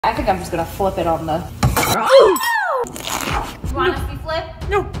I think I'm just gonna flip it on the... You want to see flip?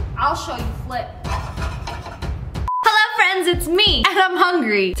 No. I'll show you flip. Hello friends, it's me, and I'm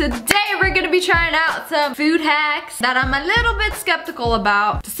hungry. Today we're gonna be trying out some food hacks that I'm a little bit skeptical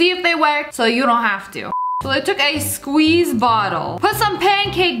about to see if they work so you don't have to. So I took a squeeze bottle, put some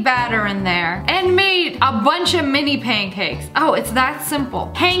pancake batter in there, and made a bunch of mini pancakes. Oh, it's that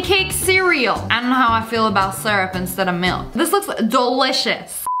simple. Pancake cereal. I don't know how I feel about syrup instead of milk. This looks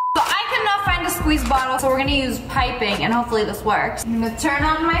delicious. So I could not find a squeeze bottle, so we're gonna use piping, and hopefully this works. I'm gonna turn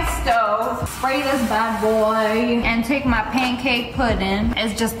on my stove, spray this bad boy, and take my pancake pudding.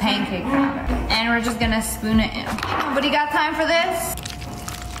 It's just pancake batter. And we're just gonna spoon it in. Anybody got time for this?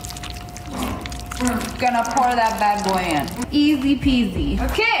 We're gonna pour that bad boy in. Easy peasy.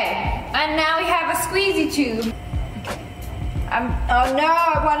 Okay, and now we have a squeezy tube. Oh no,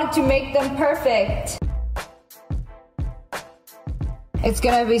 I wanted to make them perfect. It's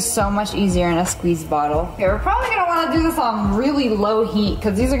gonna be so much easier in a squeeze bottle. Okay, we're probably gonna wanna do this on really low heat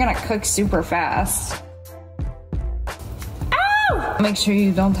because these are gonna cook super fast. Ow! Make sure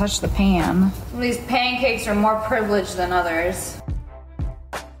you don't touch the pan. Some of these pancakes are more privileged than others.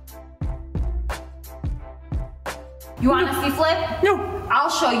 You wanna see flip? No.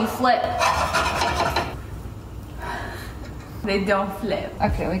 I'll show you flip. They don't flip.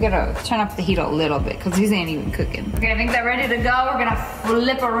 Okay, we gotta turn up the heat a little bit because these ain't even cooking. Okay, I think they're ready to go. We're gonna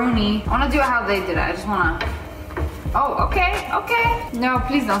flip-a-rooney. I wanna do it how they did it. I just wanna... Oh, okay, okay. No,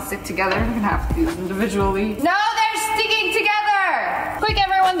 please don't stick together. We're gonna have to do this individually. No, they're sticking together! Quick,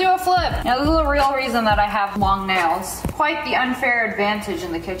 everyone do a flip. Now, this is the real reason that I have long nails. Quite the unfair advantage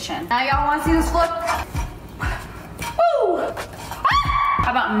in the kitchen. Now, y'all wanna see this flip? Woo! Ah! How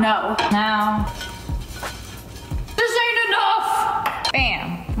about no? Now... This ain't enough!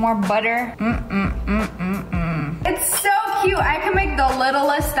 Bam. More butter. It's so cute. I can make the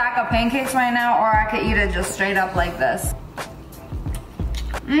littlest stack of pancakes right now, or I could eat it just straight up like this.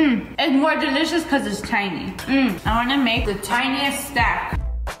 It's more delicious because it's tiny. I want to make the tiniest stack.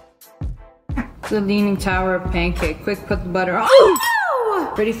 The leaning tower of pancake. Quick, put the butter on.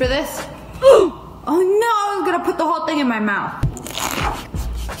 Oh! Ready for this? Oh no, I was gonna put the whole thing in my mouth.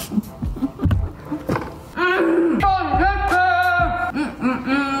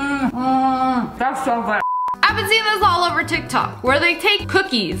 That's so good. I've been seeing this all over TikTok, where they take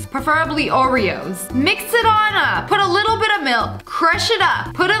cookies, preferably Oreos, mix it on up, put a little bit of milk, crush it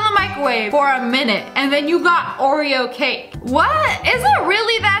up, put it in the microwave for a minute, and then you got Oreo cake. What? Is it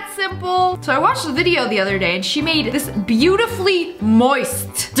really that simple? So I watched a video the other day, and she made this beautifully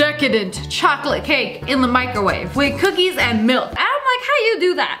moist, decadent chocolate cake in the microwave with cookies and milk. And I'm like, how you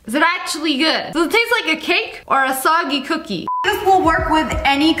do that? Is it actually good? Does it taste like a cake or a soggy cookie? This will work with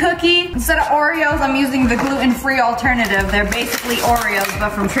any cookie. Instead of Oreos, I'm using the gluten-free alternative. They're basically Oreos, but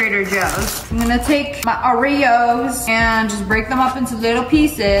from Trader Joe's. I'm gonna take my Oreos and just break them up into little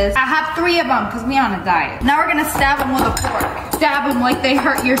pieces. I have 3 of them because we're on a diet. Now we're gonna stab them with a fork. Stab them like they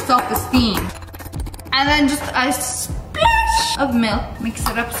hurt your self-esteem. And then just a splash of milk. Mix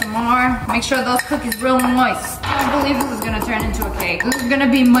it up some more. Make sure those cookies real moist. I don't believe this is gonna turn into a cake. This is gonna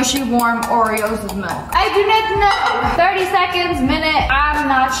be mushy, warm Oreos with milk. I do not know. 30 seconds, minute, I'm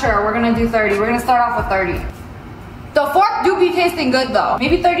not sure. We're gonna do 30. We're gonna start off with 30. The fork do be tasting good though.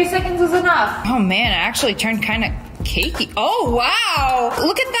 Maybe 30 seconds is enough. Oh man, it actually turned kind of cakey. Oh wow,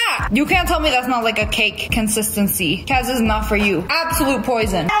 look at that. You can't tell me that's not like a cake consistency. Kaz, this is not for you. Absolute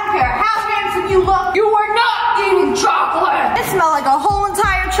poison. I don't care how handsome you look, you are not eating chocolate. It smells like a whole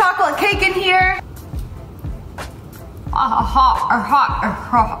entire chocolate cake in here.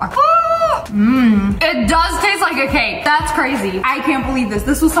 It does taste like a cake. That's crazy. I can't believe this.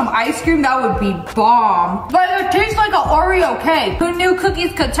 This was some ice cream that would be bomb. But it tastes like an Oreo cake. Who knew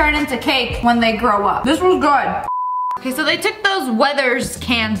cookies could turn into cake when they grow up? This was good. Okay, so they took those Weathers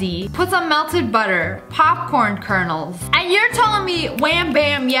candy, put some melted butter, popcorn kernels, and you're telling me, wham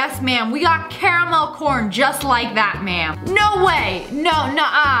bam, yes ma'am, we got caramel corn just like that, ma'am. No way. No,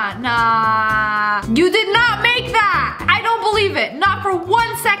 nah. You did not make that. I don't believe it. Not for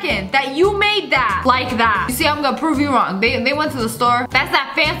 1 second that you made that like that. You see, I'm gonna prove you wrong. They went to the store. That's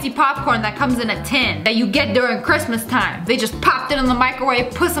that fancy popcorn that comes in a tin that you get during Christmas time. They just popped it in the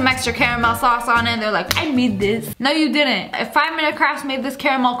microwave, put some extra caramel sauce on it, and they're like, I made this. No, you didn't. If 5 Minute Crafts made this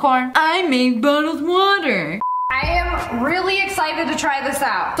caramel corn, I made bottled water. I am really excited to try this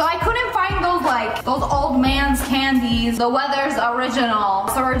out. So I couldn't find those old man's candies, the Weathers original.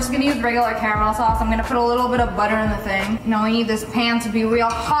 So we're just gonna use regular caramel sauce. I'm gonna put a little bit of butter in the thing. Now we need this pan to be real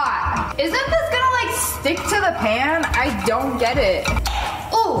hot. Isn't this gonna like stick to the pan? I don't get it.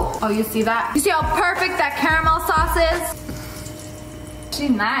 Ooh. Oh, you see that? You see how perfect that caramel sauce is? She's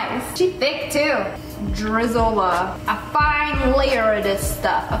nice. She's thick too. Drizzle a fine layer of this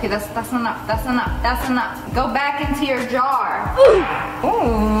stuff. Okay, that's enough. That's enough. That's enough. Go back into your jar.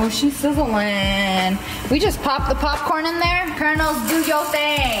 Ooh, she's sizzling. We just popped the popcorn in there. Kernels, do your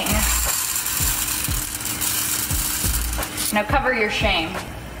thing. Now cover your shame.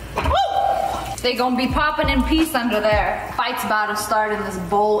 They gonna be popping in peace under there. Fight's about to start in this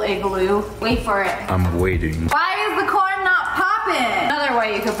bowl igloo. Wait for it. I'm waiting. Why is the corn not popping? Another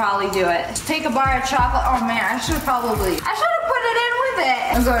way you could probably do it. Take a bar of chocolate. Oh man, I should have put it in with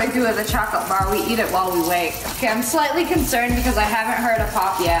it. That's what I do with a chocolate bar. We eat it while we wait. Okay, I'm slightly concerned because I haven't heard a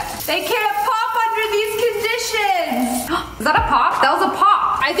pop yet. They can't pop under these conditions. Is that a pop? That was a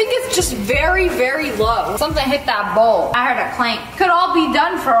pop. I think it's just very, very low. Something hit that bowl. I heard a clank. Could all be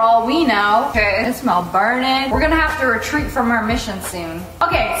done for all we know. Okay, it smells burning. We're gonna have to retreat from our mission soon.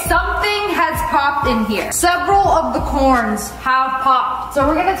 Okay, something has popped in here. Several of the corns have popped. So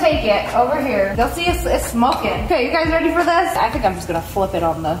we're gonna take it over here. You'll see it's smoking. Okay, you guys ready for this? I think I'm just gonna flip it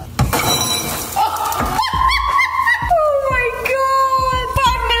on the...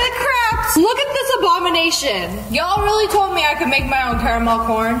 Look at this abomination. Y'all really told me I could make my own caramel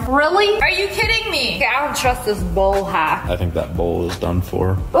corn. Really? Are you kidding me? Okay, I don't trust this bowl hack. I think that bowl is done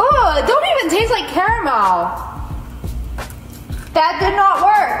for. Ugh, it don't even taste like caramel. That did not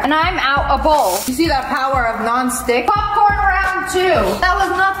work. And I'm out a bowl. You see that power of non-stick? Popcorn round 2. That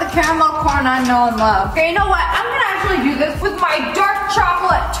was not the caramel corn I know and love. Okay, you know what? I'm gonna actually do this with my dark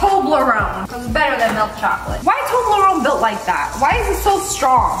chocolate Toblerone. Because it's better than milk chocolate. Why is Toblerone built like that? Why is it so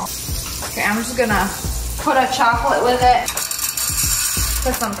strong? Okay, I'm just gonna put a chocolate with it.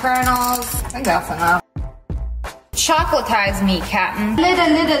 Put some kernels. I think that's enough. Chocolatize me, Captain. Lid.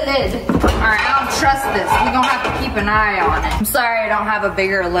 Alright, I don't trust this. We're gonna have to keep an eye on it. I'm sorry I don't have a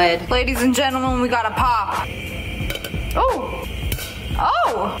bigger lid. Ladies and gentlemen, we got a pop.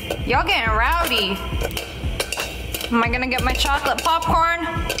 Oh, y'all getting rowdy. Am I gonna get my chocolate popcorn?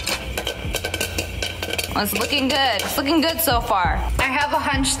 Well, it's looking good. It's looking good so far. I have a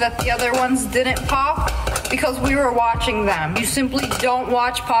hunch that the other ones didn't pop because we were watching them. You simply don't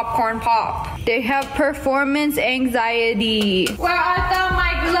watch popcorn pop. They have performance anxiety. Where art thou,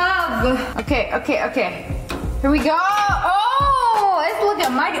 my glove? Okay. Here we go. Oh, it's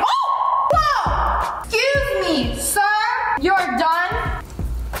looking mighty. Oh, whoa! Excuse me, sir. You're done?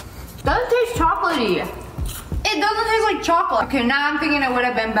 Doesn't taste chocolatey. It doesn't taste like chocolate. Okay, now I'm thinking it would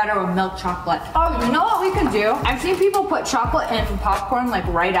have been better with milk chocolate. Oh, you know what we can do? I've seen people put chocolate in popcorn like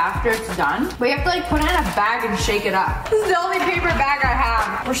right after it's done. But you have to like put it in a bag and shake it up. This is the only paper bag I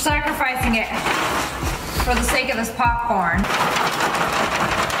have. We're sacrificing it for the sake of this popcorn.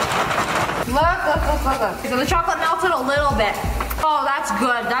 Look. So the chocolate melted a little bit. Oh, that's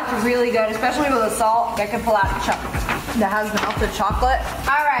good. That's really good, especially with the salt. I can pull out a chunk that has melted chocolate.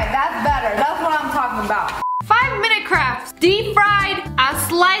 All right, that's better. That's what I'm talking about. 5-minute crafts. Deep fried a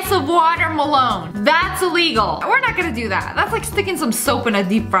slice of watermelon. That's illegal. We're not gonna do that. That's like sticking some soap in a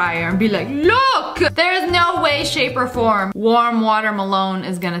deep fryer and be like, look! There is no way, shape, or form warm watermelon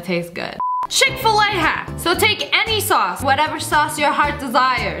is gonna taste good. Chick-fil-A hack. So take any sauce, whatever sauce your heart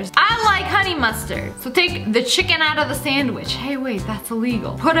desires. I like honey mustard. So take the chicken out of the sandwich. Hey, wait, that's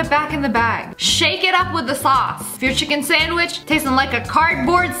illegal. Put it back in the bag. Shake it up with the sauce. If your chicken sandwich tasting like a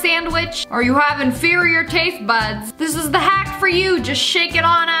cardboard sandwich, or you have inferior taste buds, this is the hack for you. Just shake it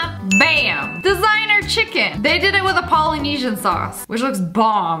on up. Bam. Designer chicken. They did it with a Polynesian sauce, which looks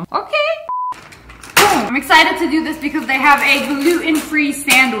bomb. Okay. I'm excited to do this because they have a gluten-free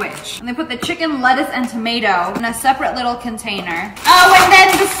sandwich. And they put the chicken, lettuce, and tomato in a separate little container. Oh, and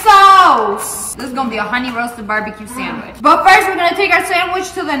then the sauce! This is gonna be a honey roasted barbecue sandwich. But first, we're gonna take our sandwich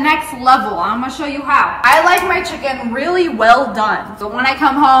to the next level. I'm gonna show you how. I like my chicken really well done. So when I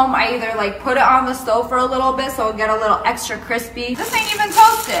come home, I either like put it on the stove for a little bit so it'll get a little extra crispy. This ain't even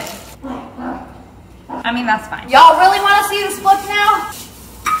toasted. I mean, that's fine. Y'all really wanna see this flip now?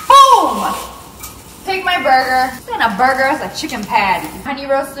 Boom! Take my burger. It's not a burger, it's a chicken patty. Honey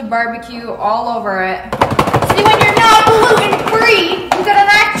roasted barbecue all over it. See, when you're not gluten-free, you get an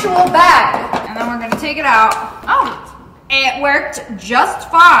actual bag. And then we're gonna take it out. Oh, it worked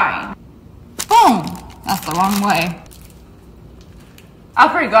just fine. Boom. That's the wrong way.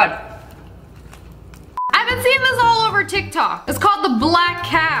 That's pretty good. I've been seeing this all over TikTok. It's called the black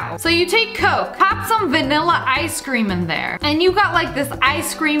cow. So you take Coke, pop some vanilla ice cream in there, and you got like this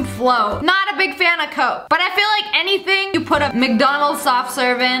ice cream float. Not a big fan of Coke, but I feel like anything you put a McDonald's soft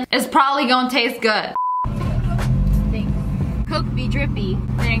serve in is probably gonna taste good. Coke be drippy.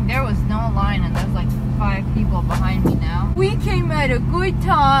 Dang, there was no line and there's like 5 people behind me now. We came at a good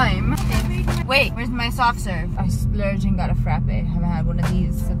time. Wait, where's my soft serve? I splurged and got a frappe. I haven't had one of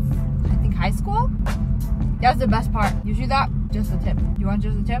these since, I think, high school? That was the best part. Usually that, just a tip. You want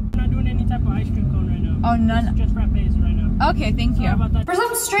just a tip? I'm not doing any type of ice cream cone right now. Oh, none? Just frappes right now. Okay, thank you. Sorry about that. For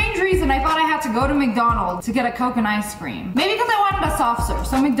some strange reason, I thought I had to go to McDonald's to get a Coke and ice cream. Maybe because I wanted a soft serve.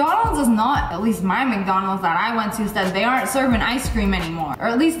 So McDonald's is not, at least my McDonald's that I went to said they aren't serving ice cream anymore. Or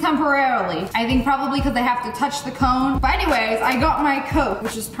at least temporarily. I think probably because they have to touch the cone. But anyways, I got my Coke,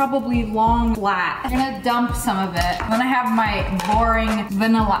 which is probably long flat. I'm gonna dump some of it. Then I have my boring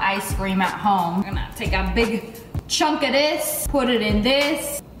vanilla ice cream at home. I'm gonna take a big chunk of this, put it in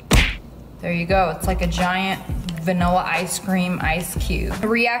this. There you go, it's like a giant vanilla ice cream ice cube.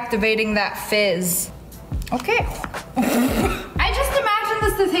 Reactivating that fizz. Okay. I just imagine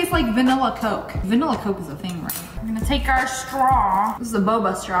this to taste like vanilla Coke. Vanilla Coke is a thing, right? We're gonna take our straw. This is a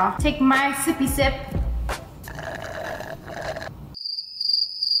boba straw. Take my sippy sip.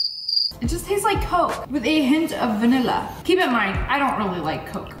 It just tastes like Coke with a hint of vanilla. Keep in mind, I don't really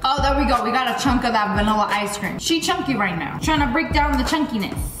like Coke. Oh, there we go. We got a chunk of that vanilla ice cream. She chunky right now. Trying to break down the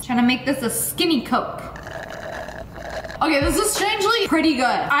chunkiness. Trying to make this a skinny Coke. Okay, this is strangely pretty good.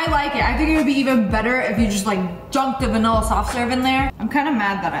 I like it. I think it would be even better if you just like dunked the vanilla soft serve in there. I'm kind of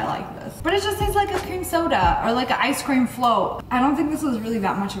mad that I like this. But it just tastes like a cream soda or like an ice cream float. I don't think this is really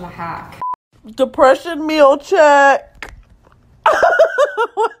that much of a hack. Depression meal check.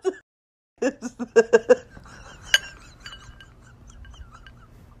 What is this?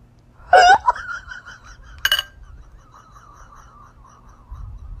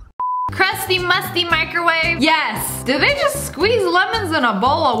 Crusty, musty microwave. Yes. Did they just squeeze lemons in a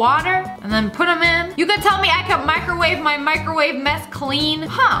bowl of water and then put them in? You could tell me I could microwave my microwave mess clean?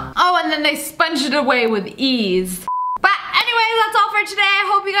 Huh. Oh, and then they sponged it away with ease. But anyways, that's all for today. I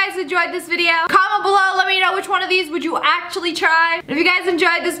hope you guys enjoyed this video. Comment below, let me know which one of these would you actually try. And if you guys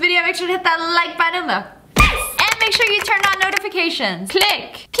enjoyed this video, make sure to hit that like button in the face. And make sure you turn on notifications.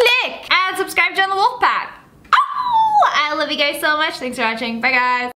 Click, click, and subscribe to join the wolf pack. Oh, I love you guys so much. Thanks for watching. Bye, guys.